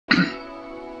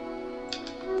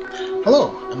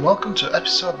Hello, and welcome to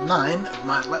episode 9 of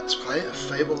my Let's Play of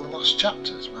Fable The Lost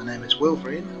Chapters. My name is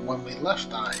Wolverine, and when we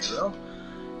left our hero,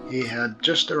 he had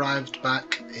just arrived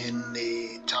back in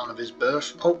the town of his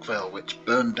birth, Oakvale, which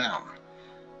burned down.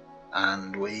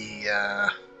 And we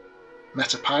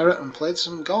met a pirate and played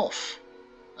some golf,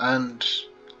 and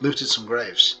looted some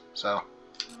graves. So,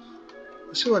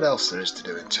 let's see what else there is to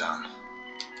do in town.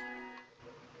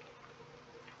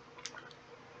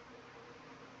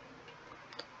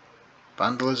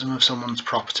 Vandalism of someone's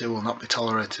property will not be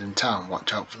tolerated in town.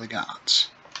 Watch out for the guards.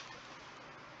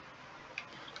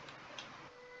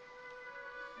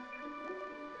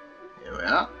 Here we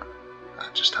are,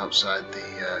 just outside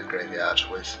the graveyard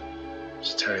with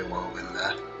Terry Wogan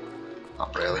there.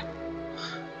 Not really.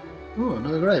 Ooh,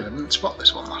 another grave. I didn't spot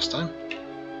this one last time.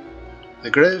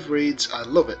 The grave reads, "I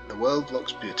love it. The world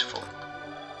looks beautiful."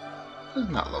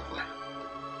 Isn't that lovely?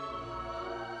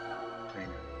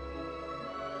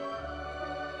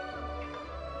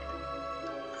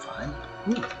 Fine.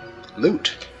 Ooh,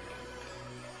 loot.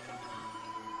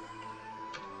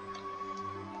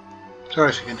 Sorry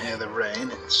if you can hear the rain,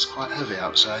 it's quite heavy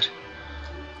outside.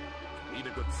 Need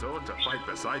a good sword to fight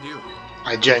beside you?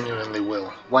 I genuinely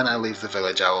will. When I leave the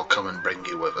village, I will come and bring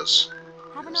you with us.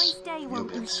 Have a nice day,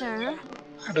 won't you, sir?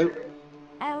 I do.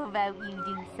 How about you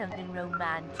do something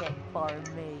romantic for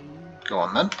me? Go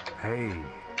on then. Hey.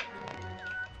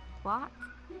 What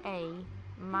a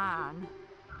man.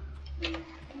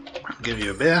 I'll give you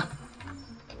a beer.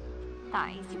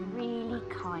 That is really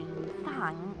kind,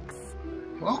 thanks.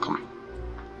 Welcome.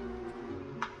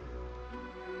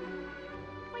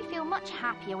 I feel much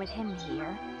happier with him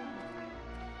here.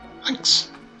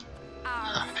 Thanks.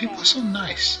 People are so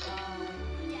nice.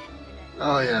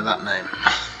 Oh yeah, that name.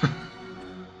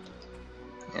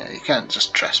 Yeah, you can't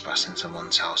just trespass in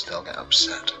someone's house, they'll get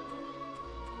upset.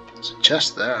 There's a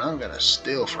chest there and I'm gonna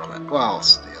steal from it. Well, I'll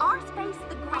steal. Arthface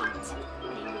the Great, they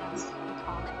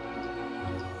call it.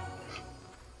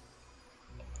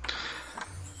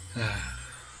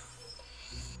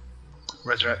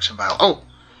 Resurrection Vial. Oh!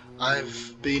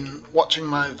 I've been watching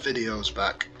my videos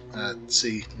back,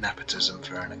 see nepotism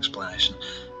for an explanation,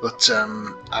 but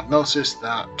I've noticed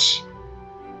that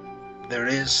there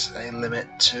is a limit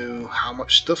to how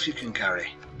much stuff you can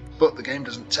carry, but the game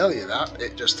doesn't tell you that,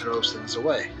 it just throws things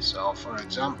away. So for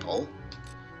example,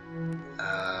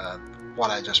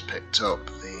 what I just picked up,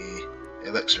 the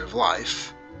Elixir of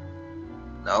Life,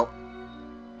 no,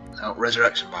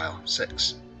 Resurrection Vial,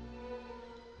 6.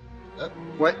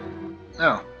 Wait,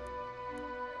 no.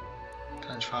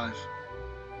 Times 5.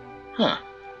 Huh.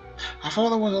 I thought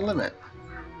there was a limit.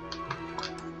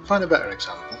 Find a better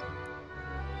example.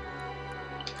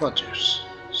 Produce.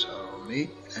 So, meat,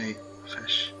 8,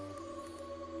 fish.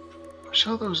 I'm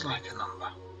sure there was like a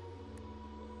number.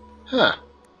 Huh.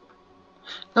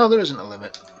 No, there isn't a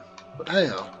limit. But hey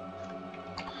ho.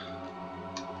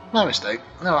 My mistake.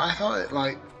 No, I thought it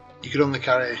like you could only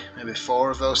carry maybe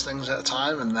 4 of those things at a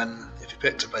time, and then if you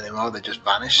picked up any more, they just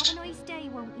vanished. Have a nice day,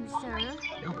 won't you, sir?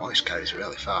 Your voice carries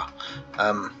really far.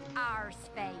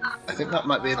 Arthface. I think that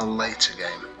might be in a later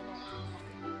game.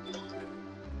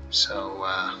 So,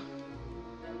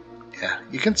 yeah,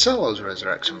 you can sell those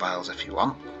resurrection vials if you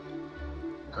want.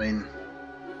 I mean,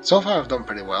 so far I've done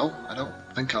pretty well. I don't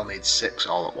think I'll need 6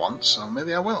 all at once, so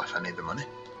maybe I will if I need the money.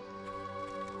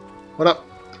 What up?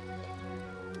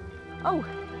 Oh,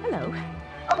 hello.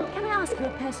 Can I ask you a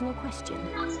personal question?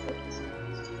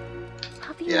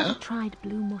 Have you ever tried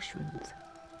blue mushrooms?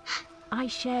 I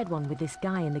shared one with this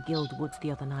guy in the Guild Woods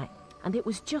the other night, and it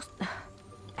was just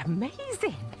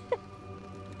amazing.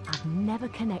 I've never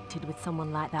connected with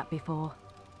someone like that before.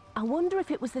 I wonder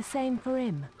if it was the same for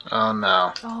him. Oh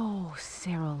no. Oh,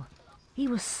 Cyril. He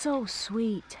was so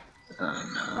sweet. Oh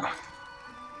no.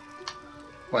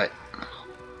 Wait.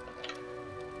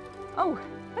 Oh,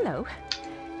 hello.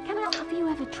 Have you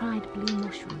ever tried blue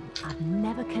mushrooms? I've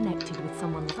never connected with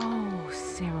someone like... Oh,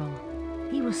 Cyril.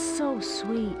 He was so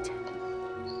sweet.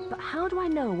 But how do I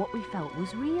know what we felt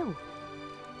was real?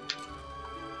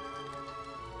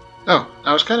 Oh,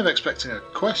 I was kind of expecting a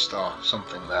quest or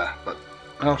something there, but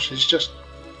no, she's just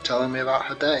telling me about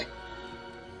her day.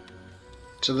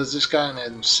 So there's this guy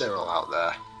named Cyril out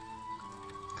there.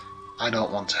 I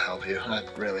don't want to help you, I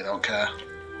really don't care.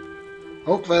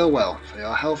 Oakvale well, for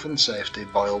your health and safety,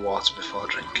 boil water before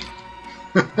drinking.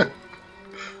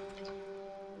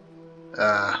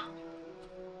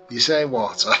 You say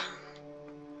water.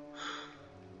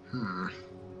 I'll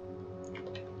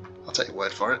take your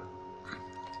word for it.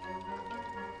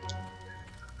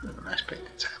 A nice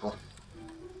picnic table.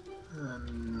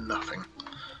 Nothing.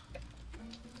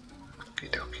 Okie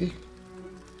dokie.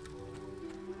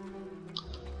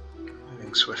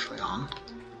 moving swiftly on.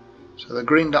 So the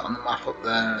green dot on the map up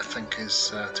there, I think,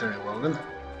 is Terry Wogan.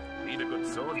 Need a good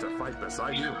sword to fight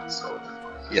beside you.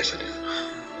 Yes, it is.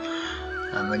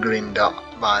 And the green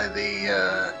dot by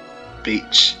the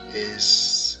beach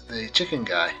is the chicken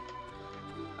guy.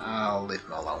 I'll leave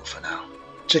him alone for now.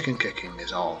 Chicken kicking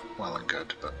is all well and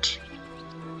good, but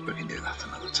we can do that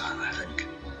another time, I think.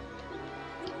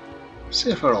 See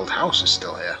if our old house is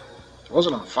still here. It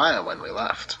wasn't on fire when we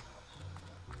left.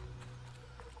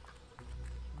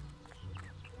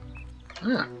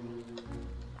 Yeah.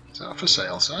 Is that a for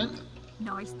sale sign?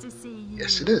 Nice to see you.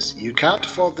 Yes, it is. You can't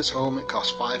afford this home, it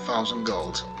costs 5,000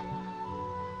 gold.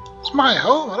 It's my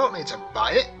home, I don't need to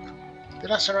buy it.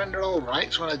 Did I surrender all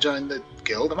rights when I joined the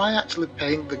guild? Am I actually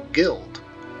paying the guild?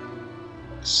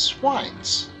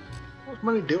 Swines. What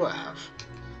money do I have?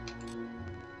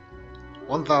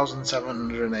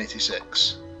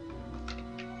 1,786.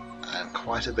 I'm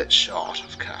quite a bit short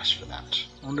of cash for that.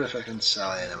 I wonder if I can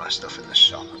sell any of my stuff in the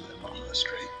shop at the bottom of the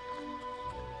street.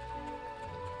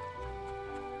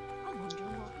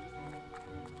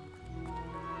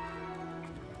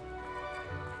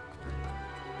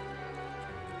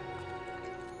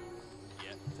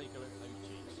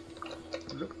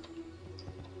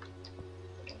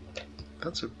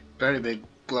 That's a very big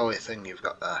glowy thing you've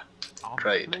got there.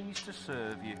 Trade. Pleased to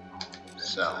serve you.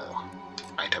 Sell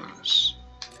items.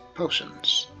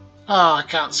 Potions. Oh, I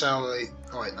can't sell the...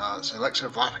 Oh wait, no, it's elixir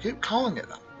of life. I keep calling it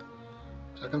that.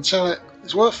 So I can sell it.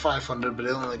 It's worth 500, but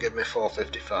it'll only give me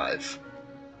 455.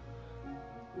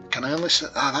 Can I only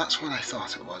sell... Ah, that's what I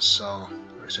thought it was. So,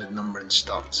 it's a number in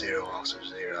stock, 0 out of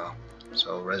 0.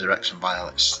 So, resurrection vial,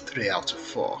 it's 3 out of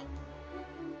 4.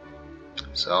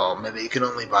 So, maybe you can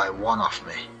only buy 1 off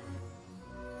me.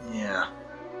 Yeah.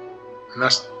 And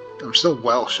that's... I'm still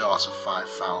well short of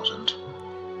 5,000.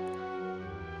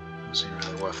 Doesn't seem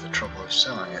really worth the trouble of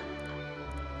selling it.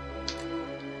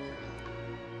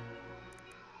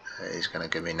 He's going to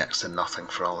give me next to nothing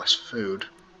for all this food.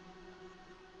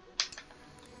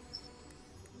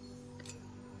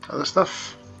 Other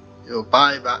stuff. You'll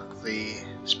buy back the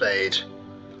spade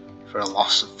for a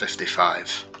loss of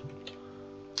 55.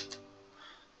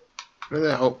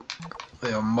 Really hope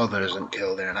your mother isn't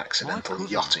killed in an accidental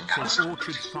yachting accident.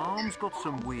 Orchard Farm's got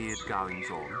some weird goings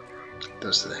on.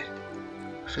 Does they?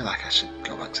 I feel like I should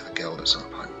go back to the guild at some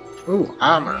point. Ooh,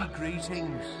 armour.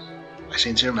 Greetings. I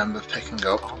seem to remember picking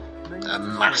up a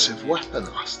massive weapon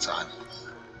last time.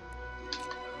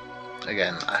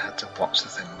 Again, I had to watch the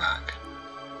thing back.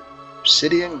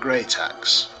 Obsidian Great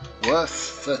Axe.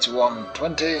 Worth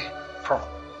 31.20.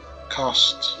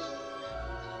 Cost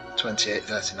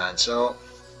 28.39. So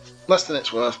less than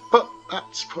it's worth, but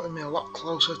that's putting me a lot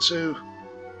closer to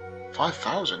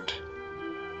 5,000.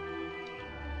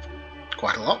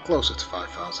 Quite a lot closer to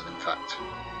 5,000, in fact.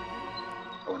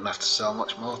 I wouldn't have to sell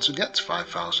much more to get to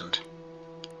 5,000.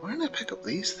 Why didn't I pick up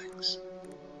these things?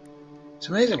 It's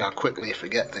amazing how quickly you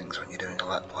forget things when you're doing a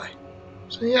Let's Play.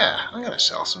 So yeah, I'm going to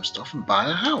sell some stuff and buy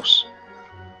a house.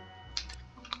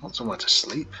 I want somewhere to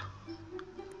sleep.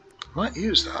 I might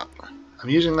use that. I'm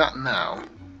using that now.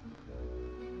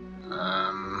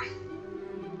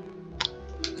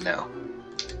 No.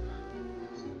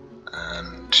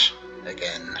 And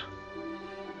again,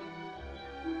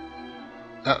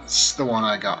 that's the one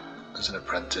I got as an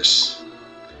apprentice.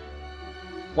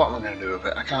 What am I going to do with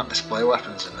it? I can't display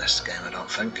weapons in this game, I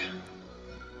don't think.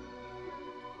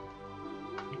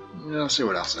 Yeah, let's see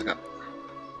what else I got.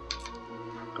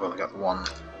 I've only got 1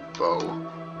 bow.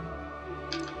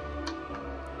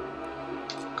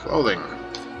 Clothing.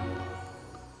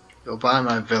 You'll buy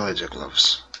my villager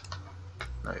gloves.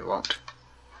 No, you won't.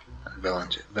 And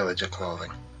villager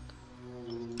clothing.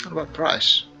 What about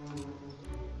price?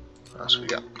 What else we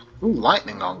got? Ooh,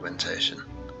 lightning augmentation.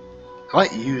 I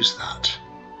might use that.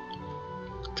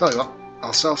 Tell you what,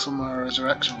 I'll sell some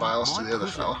resurrection vials to the other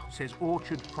fella. Says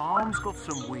Orchard Farm's got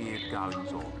some weird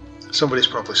goings on. Somebody's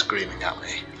probably screaming at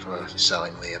me for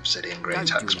selling the obsidian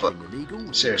great axe, but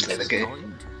seriously, the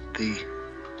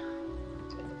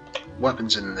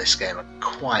weapons in this game are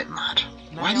quite mad.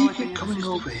 Why do you keep coming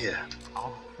over here?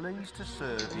 I'm pleased to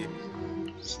serve you.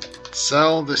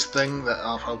 Sell this thing that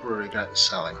I'll probably regret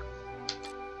selling.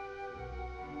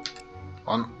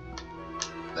 1.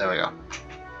 There we go.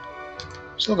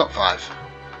 Still got 5.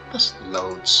 That's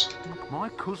loads. My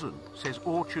cousin says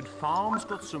Orchard Farm's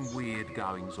got some weird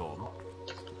goings on.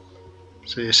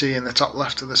 So you see in the top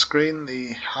left of the screen,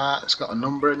 the heart, it's got a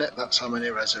number in it. That's how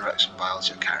many resurrection vials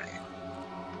you're carrying.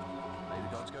 Maybe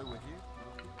God's go with you.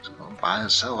 Let's go and buy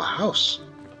and sell a house.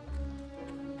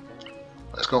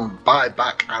 Let's go and buy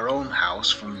back our own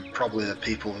house from probably the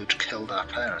people who'd killed our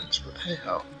parents, but hey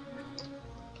ho.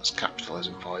 That's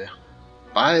capitalism for you.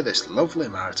 Buy this lovely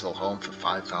marital home for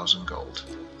 5,000 gold.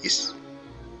 Yes.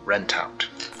 Rent out.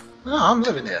 Oh, I'm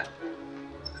living here.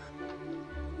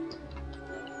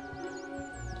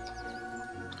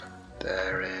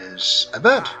 There is a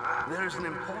bed. There is an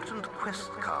important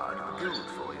quest card at the guild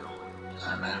for you.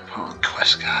 An important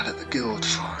quest card at the guild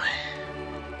for me.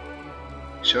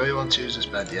 Sure you want to use this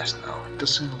bed? Yes, no. It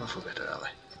does seem a little bit early.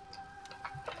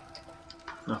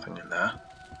 Nothing in there.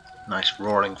 Nice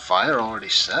roaring fire already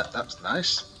set, that's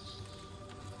nice.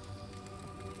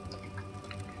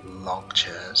 Log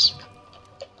chairs.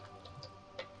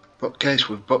 Bookcase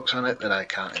with books on it that I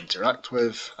can't interact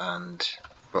with, and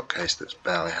bookcase that's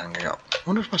barely hanging up. I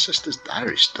wonder if my sister's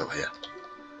diary's still here.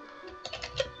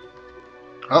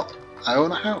 Well, I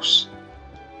own a house.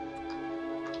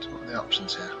 So what are the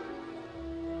options here?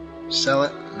 Sell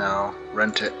it? No.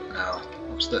 Rent it? No.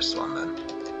 What's this one then?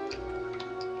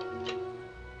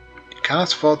 You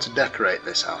can't afford to decorate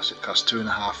this house. It costs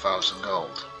 2,500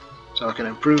 gold. So I can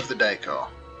improve the decor.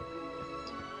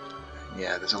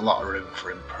 Yeah, there's a lot of room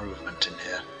for improvement in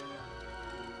here.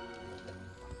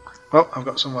 Well, I've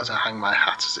got somewhere to hang my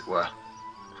hat, as it were.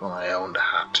 If only I owned a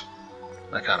hat.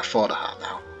 I can't afford a hat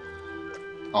now.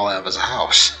 All I have is a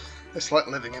house. It's like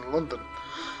living in London.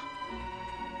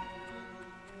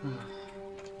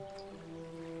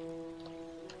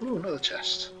 Ooh, another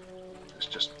chest. It's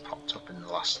just popped up in the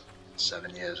last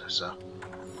 7 years or so.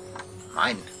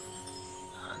 Mine.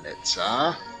 And it's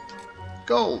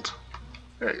gold.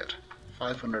 Very good.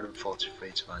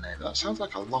 543 to my name. That sounds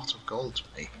like a lot of gold to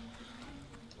me.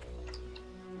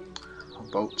 More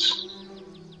boats.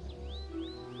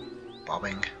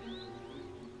 Bobbing.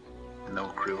 No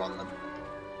crew on them.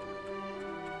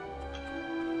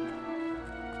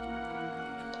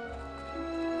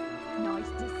 Nice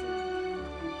to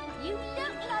see you. You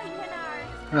look like an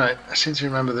artist. Right, I seem to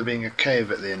remember there being a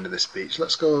cave at the end of this beach.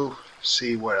 Let's go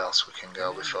see where else we can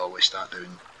go before we start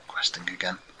doing questing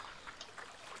again.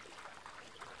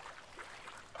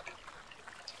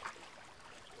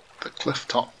 The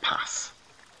Clifftop Path.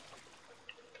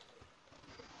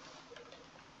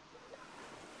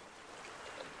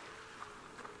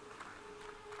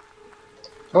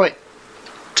 Oh wait,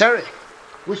 Terry!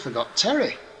 We forgot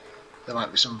Terry! There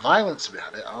might be some violence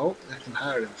behind it. Oh, they can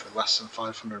hire him for less than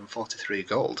 543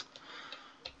 gold.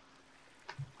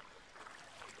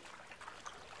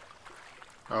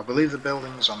 I believe the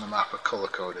buildings on the map are colour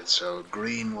coded, so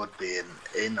green would be an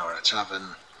inn or a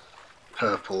tavern,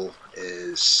 purple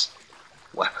is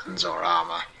weapons or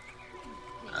armour,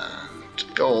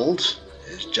 and gold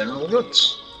is general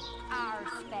goods. Our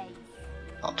space.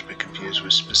 Not to be confused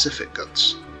with specific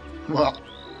goods. Well,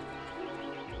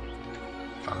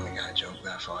 Family Guy joke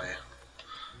there for you.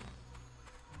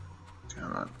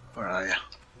 Come on, where are you?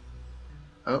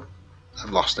 Oh,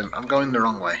 I've lost him. I'm going the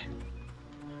wrong way.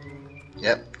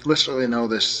 Yep, literally know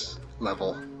this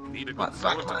level like the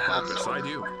back of my hand. Beside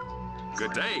you.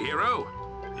 Good day, hero.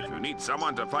 If you need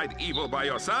someone to fight evil by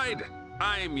your side,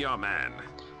 I'm your man.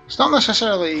 It's not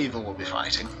necessarily evil we'll be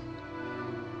fighting.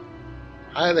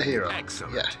 I the hero.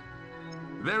 Excellent. Yeah.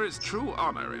 There is true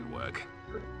honor in work.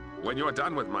 When you're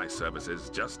done with my services,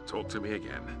 just talk to me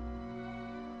again.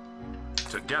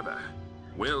 Together,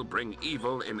 we'll bring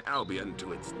evil in Albion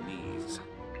to its knees.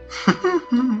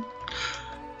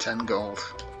 10 gold.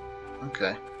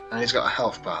 Okay. And he's got a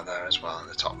health bar there as well in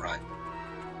the top right.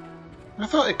 I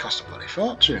thought it cost a bloody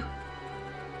fortune.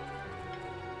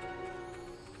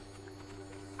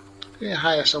 If you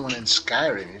hire someone in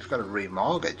Skyrim, you've got to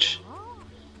remortgage.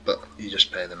 But you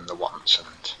just pay them the once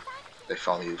and they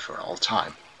follow you for all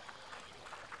time.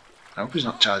 I hope he's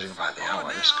not charging by the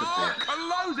hour. This could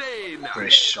be a very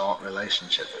short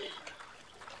relationship.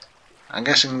 I'm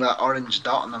guessing that orange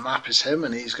dot on the map is him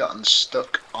and he's gotten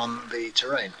stuck on the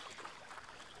terrain.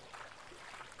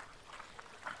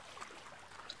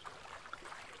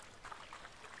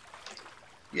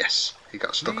 Yes, he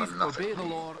got stuck on nothing.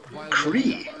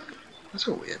 Cree! That's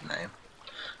a weird name.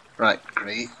 Right,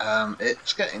 Cree,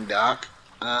 it's getting dark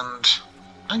and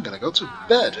I'm gonna go to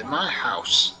bed in my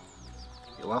house.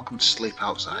 You're welcome to sleep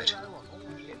outside.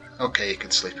 Okay, you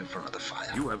can sleep in front of the fire.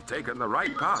 You have taken the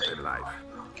right path in life.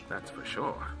 That's for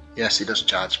sure. Yes, he does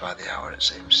charge by the hour, it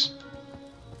seems.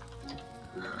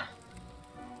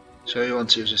 So you want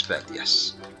to use this bed?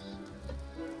 Yes.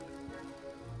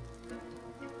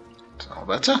 It's all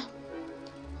better.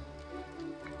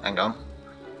 Hang on.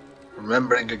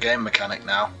 Remembering a game mechanic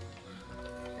now.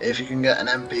 If you can get an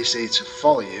NPC to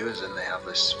follow you, as in they have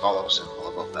this follow symbol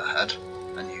above their head,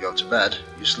 and you go to bed,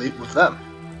 you sleep with them.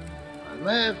 I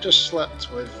may have just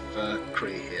slept with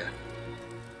Cree here.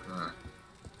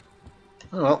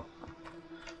 Oh well.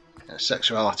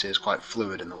 Sexuality is quite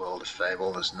fluid in the world of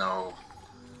Fable. There's no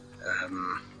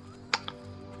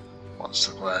what's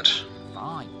the word?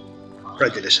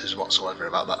 Prejudices whatsoever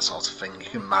about that sort of thing. You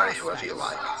can marry whoever you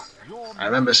like. I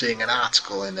remember seeing an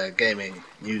article in a gaming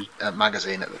news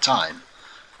magazine at the time,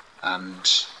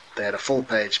 and they had a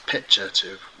full-page picture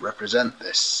to represent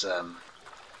this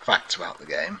fact about the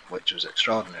game, which was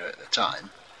extraordinary at the time.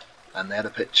 And they had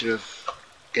a picture of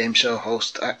game show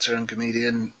host, actor, and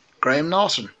comedian Graham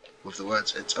Norton with the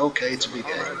words, "It's okay to be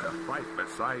gay." Fight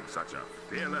beside such a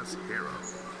fearless hero.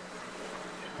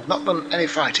 I've not done any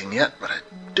fighting yet, but I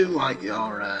do like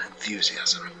your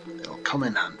enthusiasm. It'll come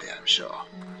in handy, I'm sure.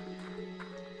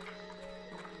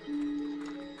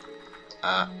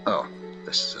 Oh,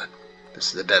 this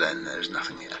is a dead end. There's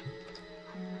nothing here.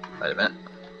 Wait a minute.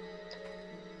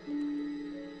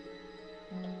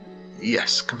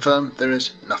 Yes, confirmed. There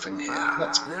is nothing here.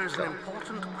 Let's go. There is an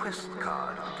important quest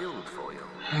card at the guild for you.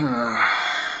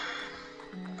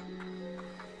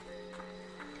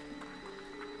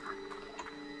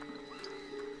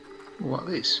 What are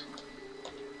these?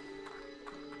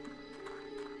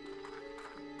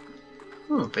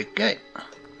 Oh, big gate.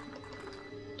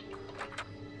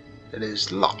 It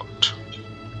is locked.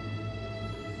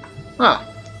 Ah,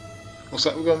 looks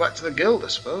like we're going back to the guild, I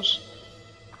suppose.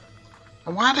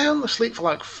 And why do I only sleep for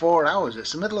like 4 hours?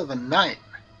 It's the middle of the night.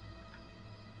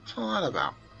 What's all that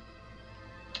about?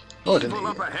 Oh, I didn't Pull hear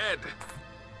up you. ahead.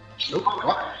 Nope,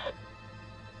 what?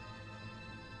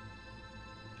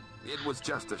 It was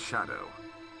just a shadow.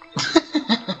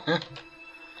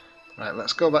 Right,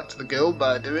 let's go back to the guild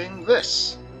by doing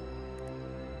this.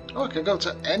 Oh, I can go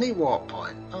to any warp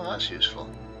point. Oh, that's useful.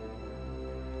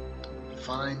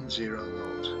 Find 0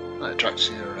 gold. That attracts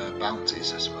your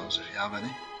bounties, I suppose, if you have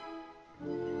any.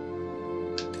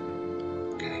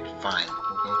 Okay, fine.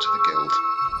 We'll go to the guild.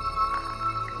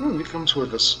 Ooh, he comes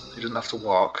with us. He doesn't have to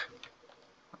walk.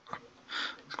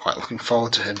 I'm quite looking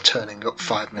forward to him turning up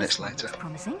 5 minutes later.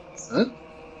 Promising. Huh?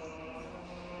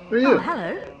 Who are you? Oh,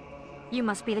 hello. You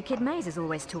must be the kid Maze is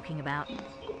always talking about.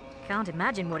 Can't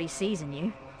imagine what he sees in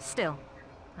you. Still,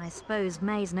 I suppose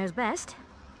Maze knows best.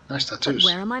 Nice But tattoos.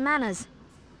 where are my manners?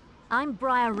 I'm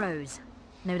Briar Rose.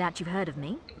 No doubt you've heard of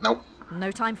me. Nope.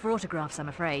 No time for autographs, I'm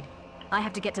afraid. I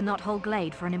have to get to Knothole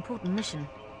Glade for an important mission.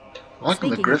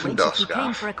 Liking the Speaking of which, Gryffindor if you came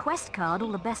scarf. for a quest card,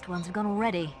 all the best ones have gone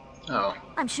already. Oh.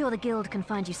 I'm sure the guild can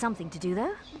find you something to do,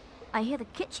 though. I hear the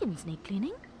kitchens need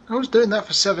cleaning. I was doing that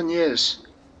for 7 years.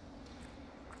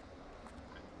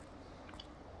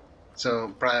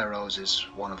 So, Briar Rose is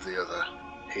one of the other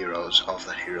heroes of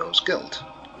the Heroes Guild.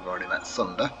 We've already met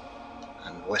Thunder,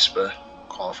 and Whisper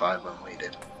qualified when we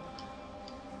did.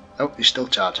 Oh, he's still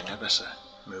charging, I better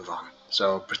move on.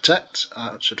 So, protect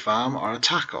Orchard Farm or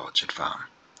attack Orchard Farm.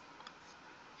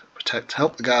 So protect,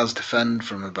 help the guards defend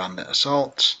from a bandit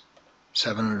assault.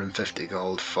 750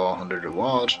 gold, 400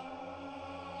 reward.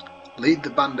 Lead the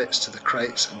bandits to the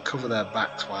crates and cover their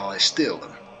backs while they steal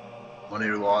them. Money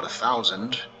reward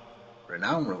 1,000.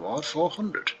 Renown reward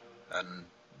 400. And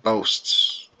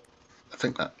boasts,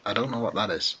 I don't know what that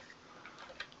is.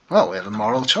 Well, we have a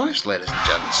moral choice, ladies and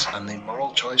gents, and the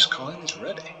moral choice coin is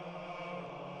ready.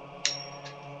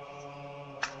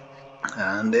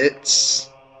 And it's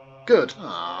good.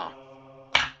 Ah,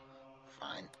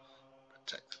 fine.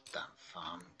 Protect the damn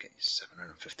farm. Get you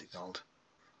 750 gold.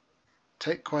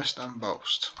 Take quest and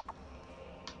boast.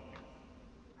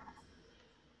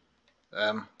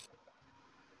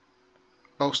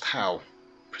 Boast how,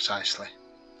 precisely?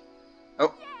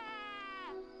 Oh.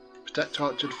 Protect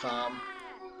Orchard Farm.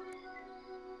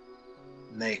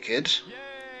 Naked.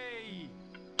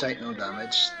 Take no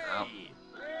damage. No.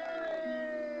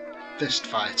 Fist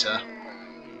Fighter.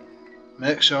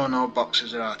 Make sure no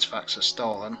boxes or artifacts are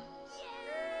stolen.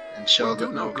 Ensure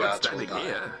that no good guards will standing die.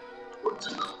 here.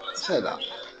 Say that.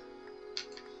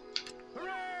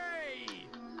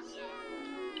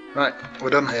 Right,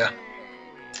 we're done here.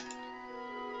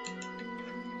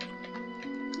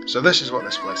 So this is what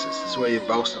this place is. This is where you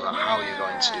boast about how you're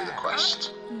going to do the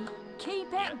quest.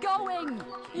 Keep it going!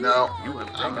 No, You have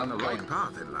I'm taken not the right going.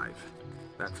 path in life.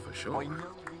 That's for sure.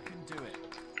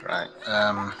 Right,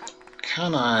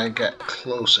 can I get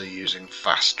closer using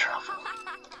fast travel?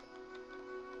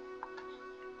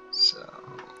 So...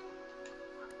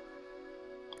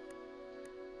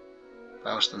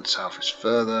 Bouston South is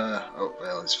further,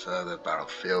 Oakvale is further, Barrow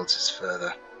Fields is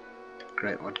further.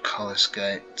 Greatwood Collis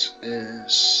Gate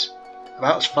is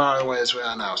about as far away as we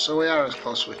are now, so we are as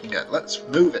close as we can get. Let's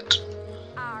move it.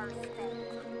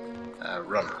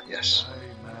 Run, yes.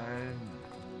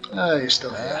 Oh, you're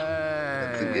still here.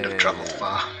 I didn't think you'd have travelled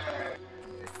far.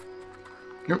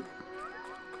 Nope.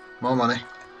 More money.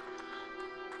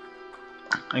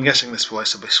 I'm guessing this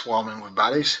place will be swarming with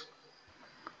baddies.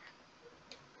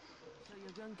 So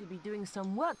you're going to be doing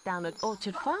some work down at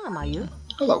Orchard Farm, are you?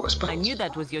 Hello, Whisper. I knew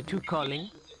that was your true calling.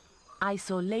 I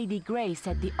saw Lady Grey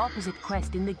set the opposite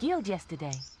quest in the guild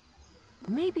yesterday.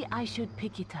 Maybe I should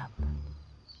pick it up.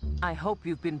 I hope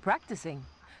you've been practicing.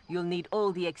 You'll need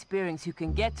all the experience you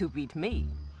can get to beat me.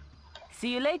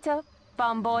 See you later,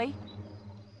 farm boy.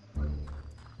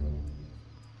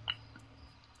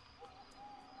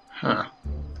 Huh.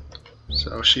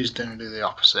 So she's going to do the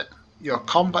opposite. Your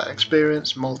combat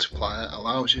experience multiplier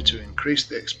allows you to increase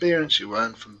the experience you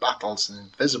earn from battles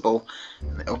invisible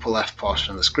in the upper left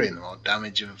portion of the screen. The more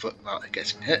damage you inflict without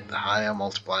getting hit, the higher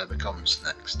multiplier becomes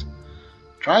next.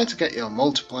 Try to get your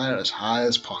multiplier as high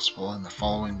as possible in the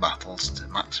following battles to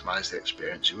maximise the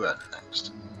experience you earn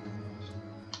next.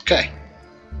 Okay.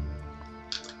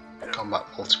 Combat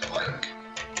multiplying.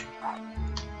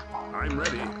 I'm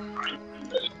ready.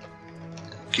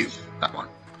 Cute, that one.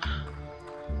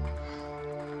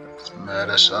 Let's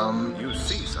murder some. You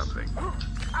see something?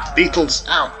 Beetles!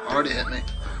 Ow! Already hit me.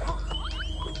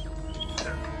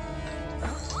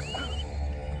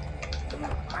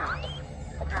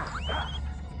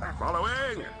 Following!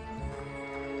 I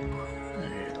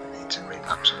need to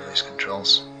remap some of these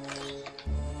controls.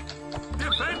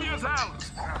 Defend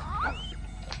yourselves!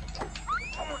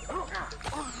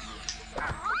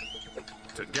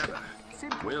 Together,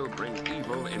 we'll bring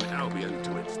evil in Albion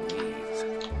to its knees.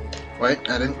 Wait,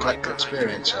 I didn't collect the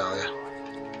experience earlier.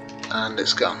 And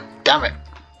it's gone. Damn it!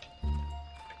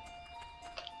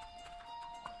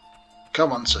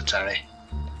 Come on, Sir Terry.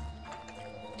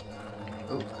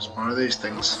 Oh, there's more of these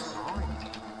things.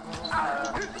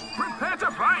 Prepare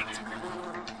to fight!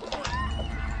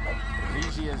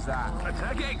 Easy as that.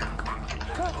 Attacking!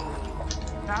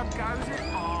 Down goes it,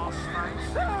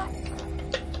 arseface.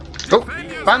 Oh,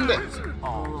 bandit!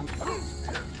 Oh.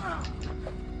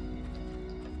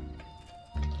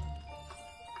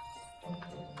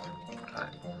 Right.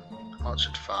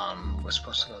 Orchard Farm. We're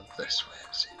supposed to go this way,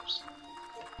 it seems.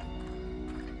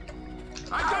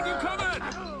 I got you covered!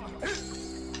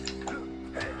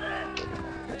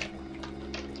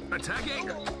 Attacking!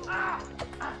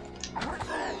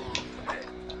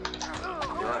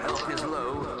 Your health is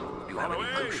low. Do you have any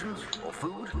potions or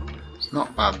food? It's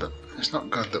not bad, but it's not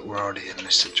good that we're already in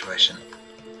this situation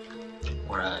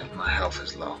where my health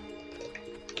is low.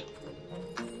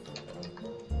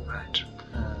 Right.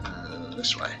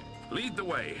 This way. Lead the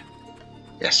way.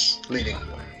 Yes, leading.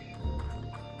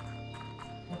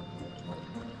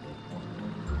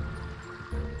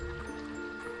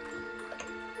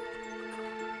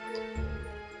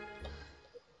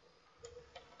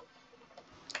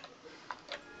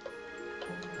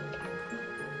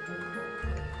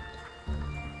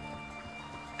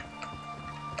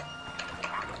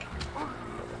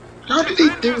 How did he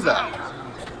do that?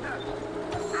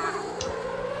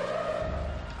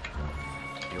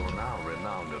 You're now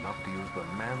renowned enough to use the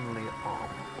manly arm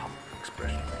pump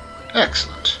expression.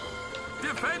 Excellent.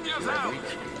 Defend You have yourself!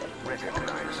 reached the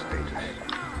recognized status.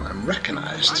 I'm I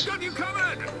recognised. got you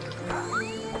covered!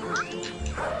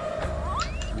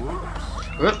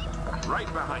 Whoop. Right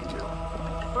behind you.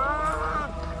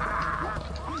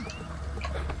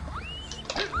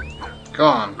 Go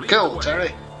on, kill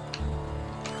Terry.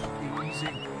 Easy.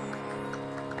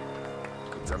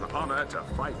 It's an honor to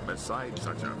fight beside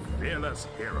such a fearless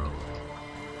hero.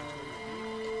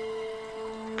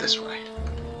 This way.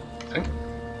 I think.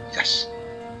 Yes.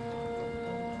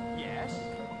 Yes.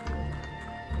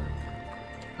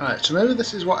 Alright, so maybe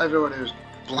this is what everybody was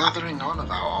blathering on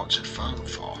about Orchard Farm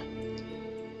for.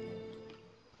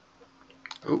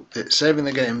 Oh, it's saving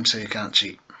the game so you can't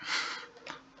cheat.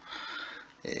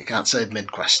 You can't save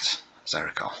mid-quest, as I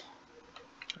recall.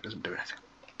 It doesn't do anything.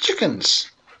 Chickens!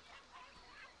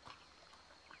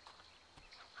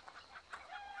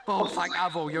 Oh, thank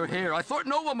Avo you're here. I thought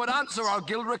no one would answer our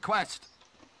guild request.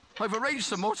 I've arranged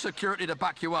some more security to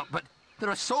back you up, but there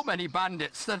are so many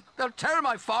bandits that they'll tear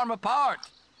my farm apart.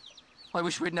 I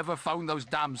wish we'd never found those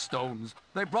damn stones.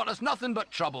 They brought us nothing but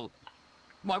trouble.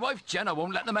 My wife Jenna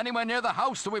won't let them anywhere near the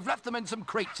house, so we've left them in some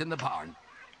crates in the barn.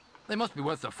 They must be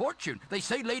worth a fortune. They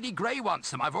say Lady Grey wants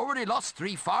them. I've already lost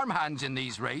 3 farmhands in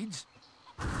these raids.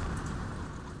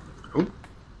 Oh,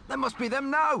 That must be them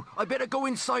now. I better go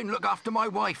inside and look after my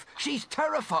wife. She's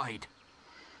terrified.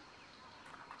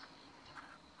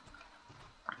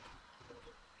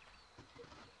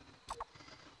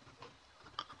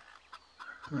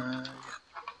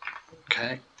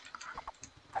 okay.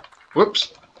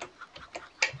 Whoops.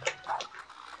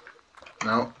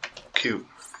 No, cute.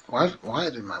 Why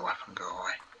did my weapon go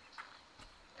away?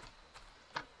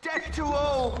 Death to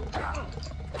all!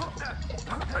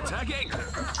 Attacking!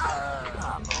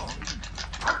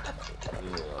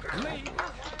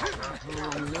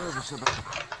 I'm nervous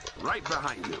about... Right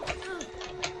behind you.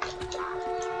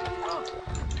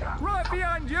 Right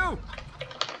behind you!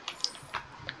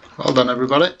 Well done,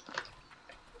 everybody.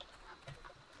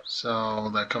 So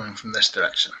they're coming from this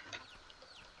direction.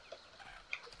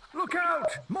 Look out!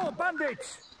 More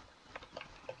bandits!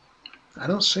 I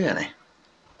don't see any.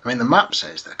 I mean, the map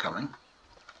says they're coming.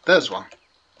 There's one.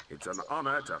 It's an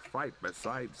honor to fight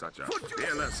beside such a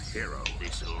fearless hero.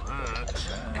 This'll hurt.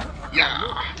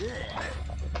 Yeah.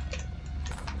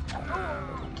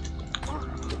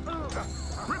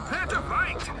 Prepare to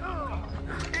fight!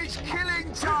 It's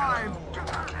killing time!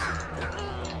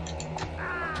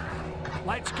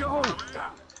 Let's go!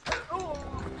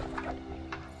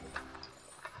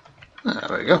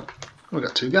 There we go. We've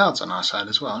got 2 guards on our side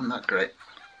as well. Isn't that great?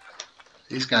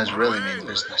 These guys really mean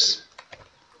business.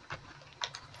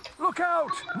 Look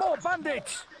out! More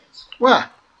bandits! Where?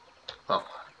 Well,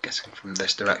 guessing from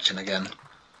this direction again.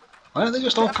 Why don't they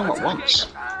just all come at once?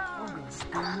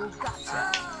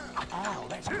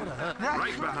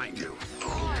 Right behind you.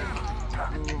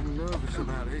 I'm nervous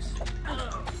about this.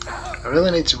 I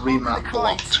really need to remap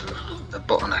block to a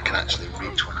button I can actually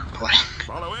reach when I'm playing.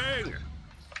 Following!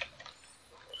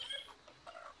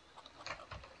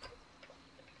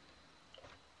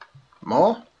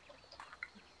 More?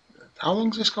 How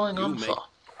long's this going on for?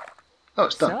 Oh,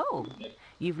 it's done. So,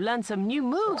 you've learned some new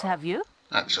moves, have you?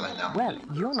 Actually, no. Well,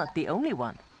 you're not the only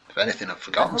one. If anything, I've I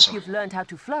forgotten hope some. you've learned how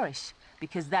to flourish,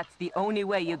 because that's the only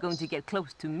way you're going to get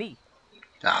close to me.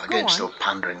 Ah, the Go game's on. still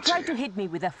pandering Try to to you. hit me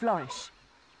with a flourish.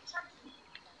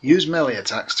 Use melee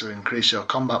attacks to increase your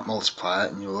combat multiplier,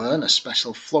 and you'll earn a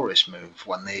special flourish move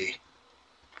when the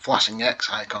flashing X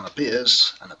icon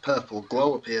appears and a purple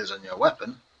glow appears on your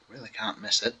weapon. Really can't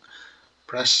miss it.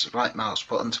 Press right mouse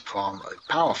button to perform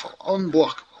a powerful,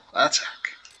 unblockable attack.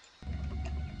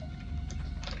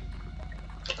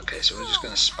 Okay, so we're just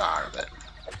going to spar a bit.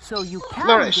 So you can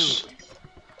Flourish! do it.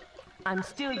 I'm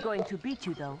still going to beat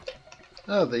you, though.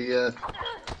 Oh,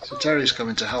 so Terry's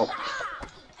coming to help.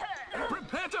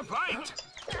 Prepare to fight!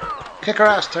 Kick her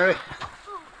ass, Terry.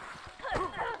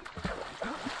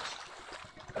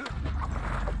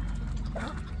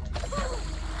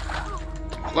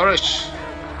 Flourish!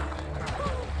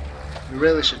 We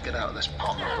really should get out of this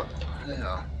pond, but you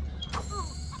know.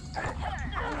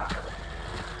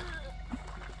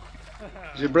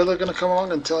 Is your brother going to come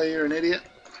along and tell you you're an idiot?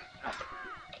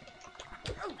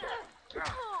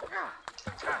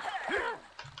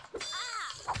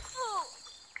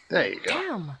 There you go.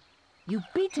 Damn! You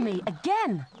beat me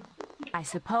again! I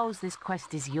suppose this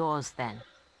quest is yours then.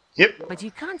 Yep. But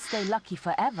you can't stay lucky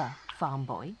forever, farm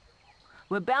boy.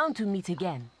 We're bound to meet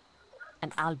again.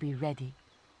 And I'll be ready.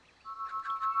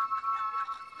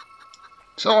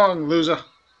 So long, loser.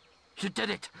 You did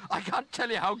it! I can't tell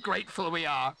you how grateful we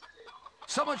are.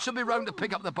 Someone should be round to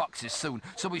pick up the boxes soon,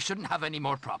 so we shouldn't have any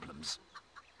more problems.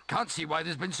 Can't see why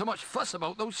there's been so much fuss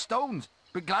about those stones.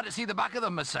 Be glad to see the back of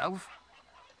them myself.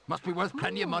 Must be worth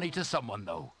plenty of money to someone,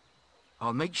 though.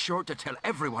 I'll make sure to tell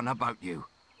everyone about you.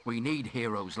 We need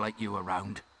heroes like you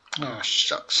around. Oh,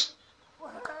 shucks.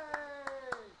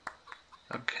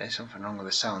 Okay, something wrong with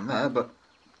the sound there, but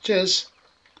cheers.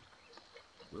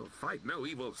 We'll fight no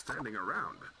evil standing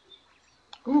around.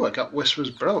 Ooh, I got Whisper's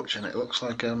brooch, and it looks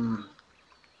like a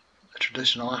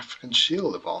traditional African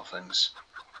shield of all things.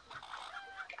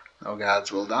 No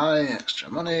guards will die, extra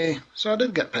money. So I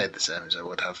did get paid the same as I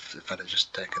would have if I'd have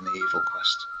just taken the evil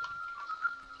quest.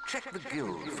 Check the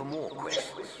guild for more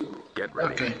quests. Get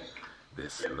ready. Okay,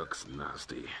 This looks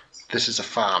nasty. this is a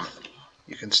farm.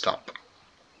 You can stop.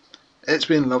 It's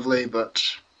been lovely, but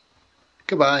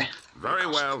goodbye. Very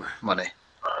well. Money.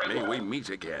 May we meet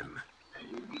again.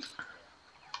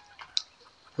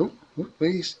 Oh,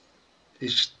 please.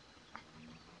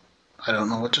 I don't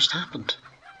know what just happened.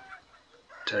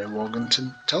 Terry Wogan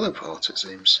to teleport, it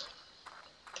seems.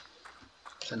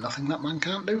 Is there nothing that man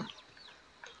can't do?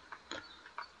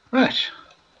 Right.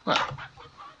 Well,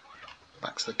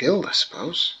 back to the guild, I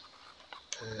suppose.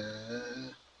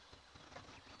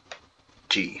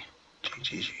 G.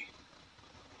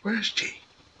 Where's G?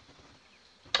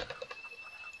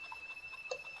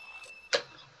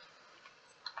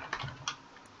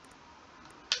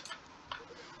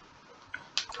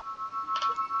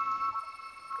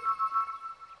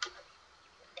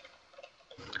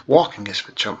 Walking is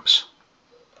for chumps.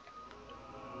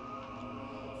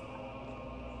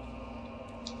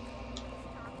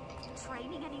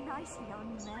 Training any nice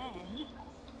young men?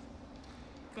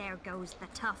 There goes the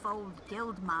tough old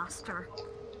guild master.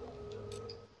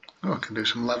 Oh, I can do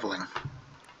some levelling.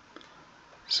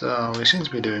 So we seem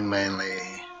to be doing mainly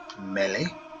melee.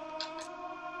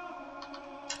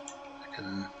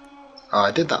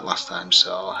 I did that last time,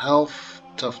 so health,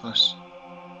 toughness.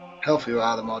 Healthier you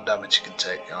are, the more damage you can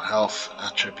take. Your health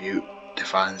attribute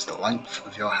defines the length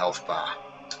of your health bar.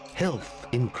 Health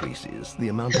increases the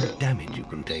amount of damage you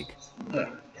can take. It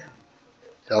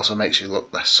also makes you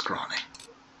look less scrawny.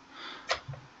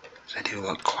 They do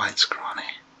look quite scrawny.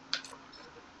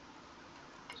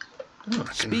 Oh,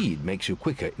 Speed makes you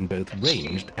quicker in both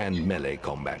ranged and melee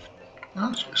combat. Oh,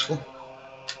 that's useful.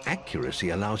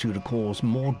 Accuracy allows you to cause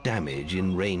more damage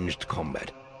in ranged combat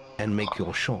and make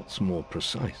your shots more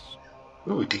precise.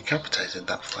 Ooh, we decapitated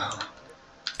that flower.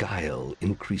 Guile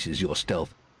increases your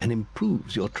stealth and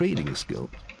improves your trading skill.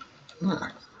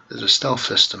 There's a stealth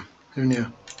system. Who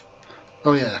knew?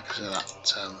 Oh yeah, because of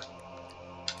that,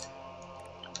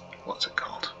 what's it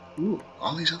called? Ooh,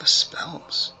 all these other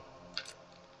spells.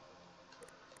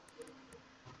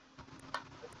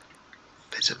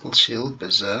 Physical Shield,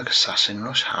 Berserk, Assassin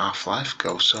Rush, Half-Life,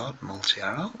 Ghost Sword,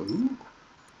 Multi-Arrow. Ooh.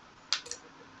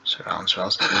 Surround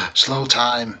spells. Slow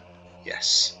time.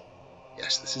 Yes.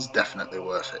 Yes, this is definitely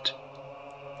worth it.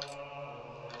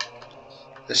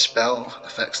 This spell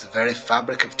affects the very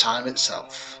fabric of time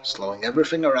itself, slowing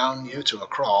everything around you to a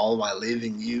crawl while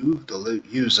leaving you, the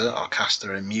user or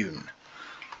caster, immune.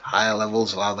 Higher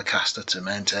levels allow the caster to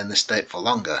maintain this state for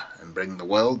longer and bring the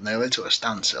world nearly to a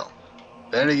standstill.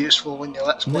 Very useful when you're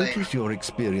let's play. Notice your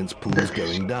experience pools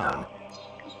going down.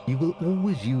 You will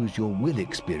always use your will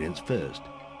experience first,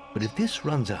 but if this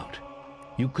runs out,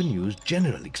 you can use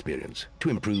general experience to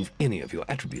improve any of your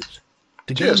attributes.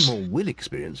 To gain more will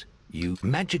experience,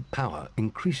 magic power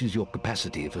increases your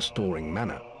capacity for storing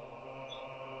mana.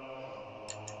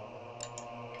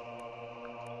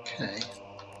 Okay,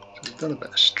 so we've done a bit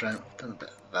of strength, we've done a bit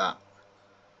of that.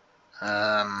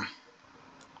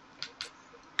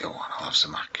 Go on, I'll have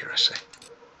some accuracy.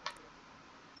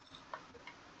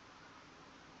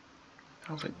 I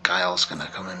don't think Guile's going to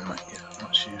come in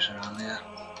much use around here.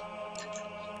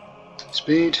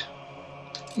 Speed?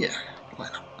 Yeah, why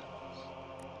not?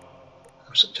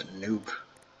 I'm such a noob.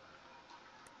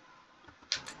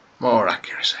 More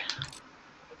accuracy.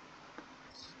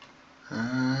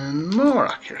 And more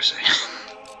accuracy.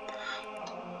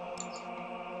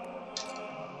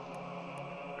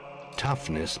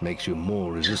 Toughness makes you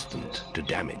more resistant to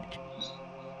damage.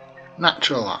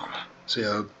 Natural armor. So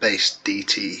your base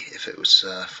DT if it was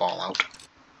Fallout.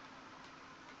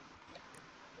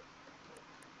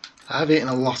 I've eaten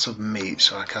a lot of meat,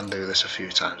 so I can do this a few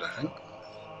times, I think.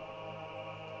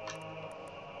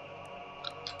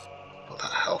 Put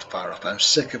that health bar up. I'm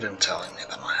sick of him telling me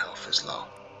that my health is low.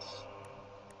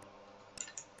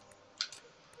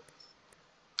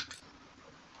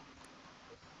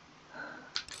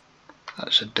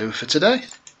 That should do for today.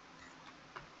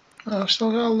 Oh, I've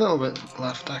still got a little bit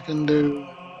left. I can do...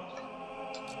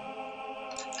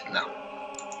 No.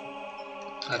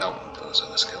 I don't want those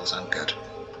other skills, I'm good.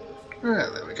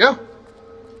 Right, there we go.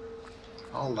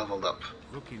 All leveled up.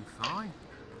 Looking fine.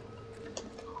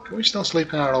 Can we still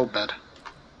sleep in our old bed?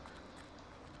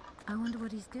 I wonder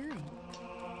what he's doing.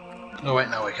 Oh wait,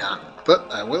 no we can't.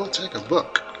 But I will take a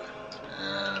book.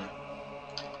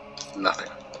 Nothing.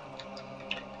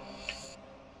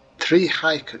 3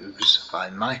 Haikus by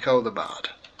Miko the Bard.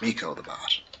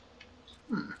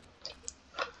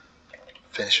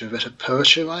 Finish with a bit of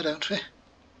poetry, why don't we?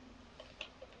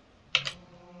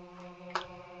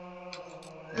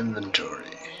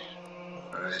 Inventory.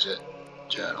 Where is it?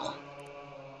 Journal.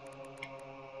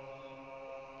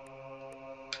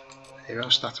 Hero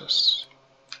status.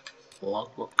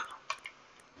 Logbook.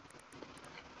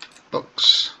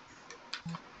 Books.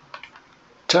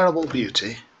 Terrible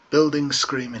beauty. Buildings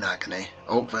scream in agony.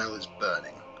 Oakvale is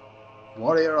burning.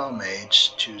 Warrior or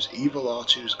mage, choose evil or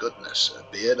choose goodness. A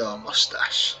beard or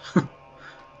mustache.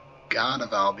 Guard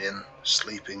of Albion,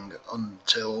 sleeping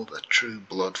until the true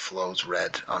blood flows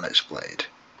red on its blade.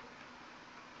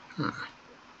 Give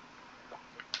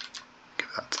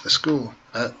that to the school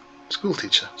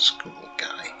teacher. School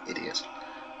guy. Idiot.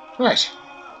 Right.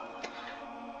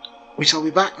 We shall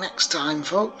be back next time,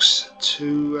 folks,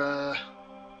 to...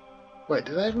 Wait,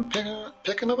 did I even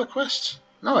pick another quest?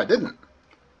 No, I didn't.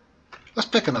 Let's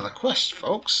pick another quest,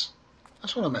 folks.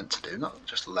 That's what I meant to do, not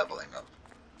just levelling up.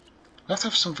 I have to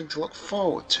have something to look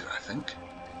forward to, I think.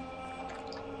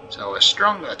 So we're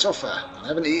stronger, tougher, and I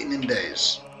haven't eaten in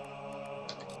days.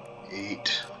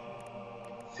 Eat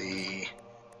the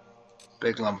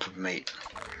big lump of meat.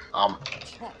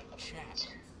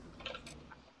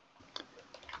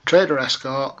 Trader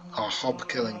escort or hob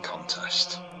killing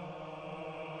contest.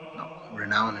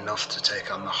 renown enough to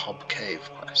take on the Hob Cave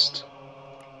quest.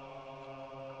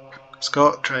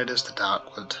 Escort traders to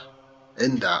Darkwood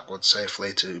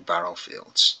safely to Barrow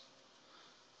Fields.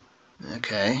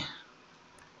 Okay.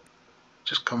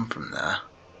 Just come from there.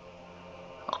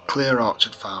 I'll clear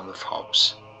Orchard Farm with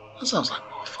Hobbs. That sounds like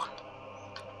more fun.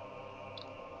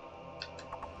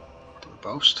 Do we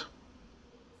boast?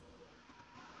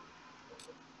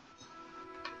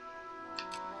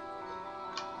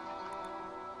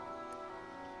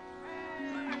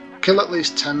 Kill at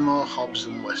least 10 more Hobbs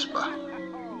than Whisper.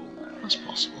 That's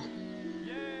possible.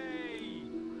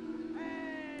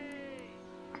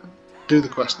 Do the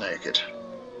quest naked.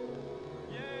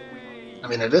 I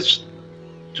mean, I just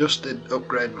did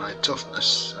upgrade my toughness,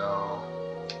 so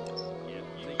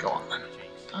go on then.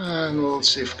 And we'll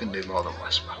see if we can do more than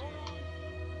Whisper.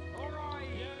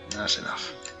 That's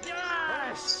enough.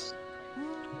 Yes!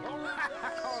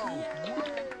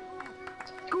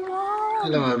 Go on!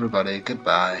 Hello everybody,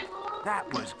 goodbye.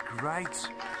 That was great.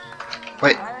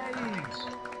 Wait,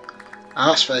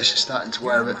 Arseface is starting to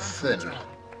wear a bit thin.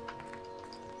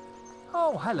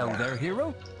 Oh, hello there,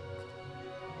 hero.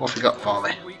 What have you got for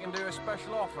me? We can do a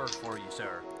special offer for you,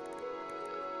 sir.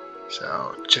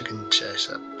 So, Chicken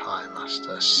Chaser, Pie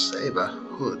Master, Saber,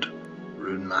 Hood,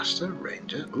 Rune Master,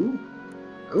 Ranger. Ooh,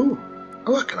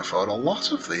 I can afford a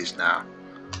lot of these now.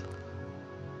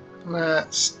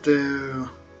 Let's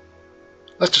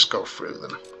just go through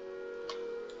them.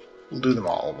 We'll do them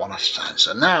all one at a time.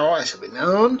 So now I shall be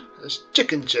known as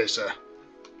Chicken Chaser.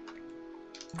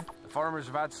 The farmers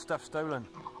have had stuff stolen.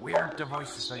 Weird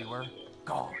devices they were.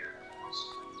 Gone.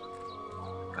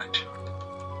 Right.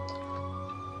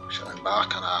 We shall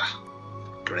embark on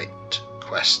our great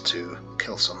quest to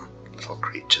kill some little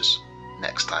creatures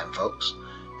next time, folks.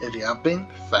 If you have been,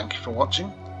 thank you for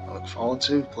watching. I look forward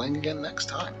to playing again next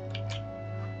time.